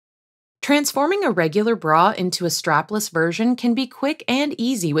Transforming a regular bra into a strapless version can be quick and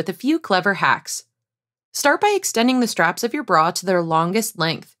easy with a few clever hacks. Start by extending the straps of your bra to their longest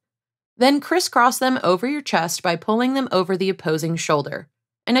length. Then crisscross them over your chest by pulling them over the opposing shoulder,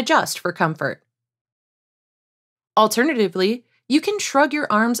 and adjust for comfort. Alternatively, you can shrug your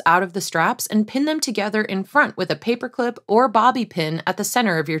arms out of the straps and pin them together in front with a paperclip or bobby pin at the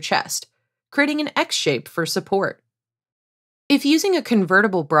center of your chest, creating an X shape for support. If using a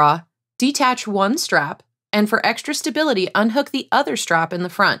convertible bra, detach one strap, and for extra stability, unhook the other strap in the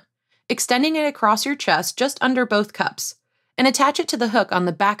front, extending it across your chest just under both cups, and attach it to the hook on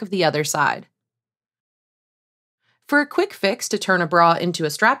the back of the other side. For a quick fix to turn a bra into a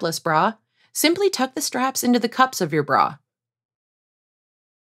strapless bra, simply tuck the straps into the cups of your bra.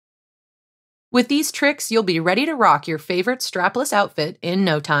 With these tricks, you'll be ready to rock your favorite strapless outfit in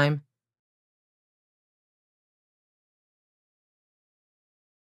no time.